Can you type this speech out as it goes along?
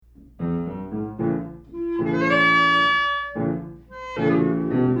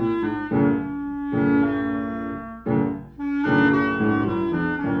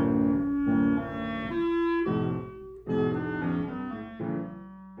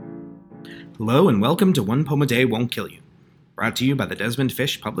Hello and welcome to One Poem a Day Won't Kill You, brought to you by the Desmond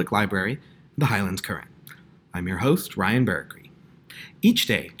Fish Public Library and the Highlands Current. I'm your host, Ryan Bergry. Each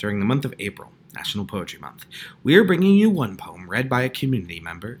day during the month of April, National Poetry Month, we are bringing you one poem read by a community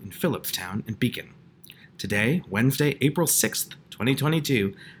member in Phillipstown and Beacon. Today, Wednesday, April 6th,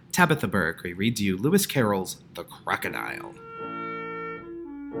 2022, Tabitha Bergry reads you Lewis Carroll's The Crocodile.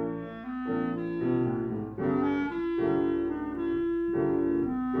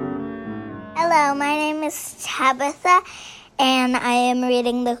 Hello, my name is Tabitha, and I am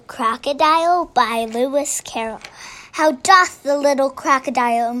reading The Crocodile by Lewis Carroll. How doth the little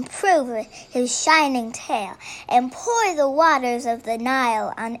crocodile improve his shining tail, and pour the waters of the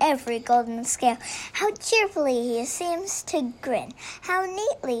Nile on every golden scale? How cheerfully he seems to grin, how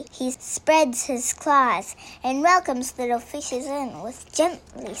neatly he spreads his claws, and welcomes little fishes in with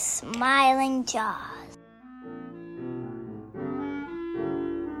gently smiling jaws.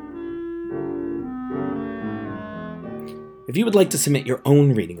 If you would like to submit your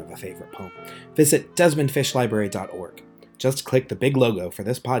own reading of a favorite poem, visit DesmondFishLibrary.org. Just click the big logo for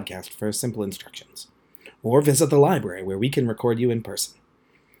this podcast for simple instructions. Or visit the library where we can record you in person.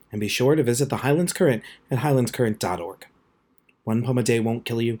 And be sure to visit the Highlands Current at highlandscurrent.org. One Poem a Day Won't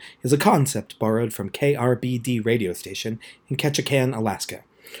Kill You is a concept borrowed from KRBD radio station in Ketchikan, Alaska,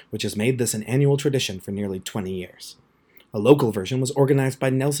 which has made this an annual tradition for nearly 20 years. A local version was organized by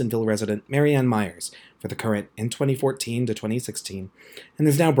Nelsonville resident Marianne Myers for the Current in 2014 to 2016 and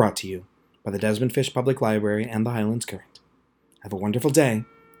is now brought to you by the Desmond Fish Public Library and the Highlands Current. Have a wonderful day,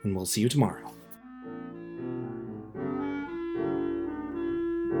 and we'll see you tomorrow.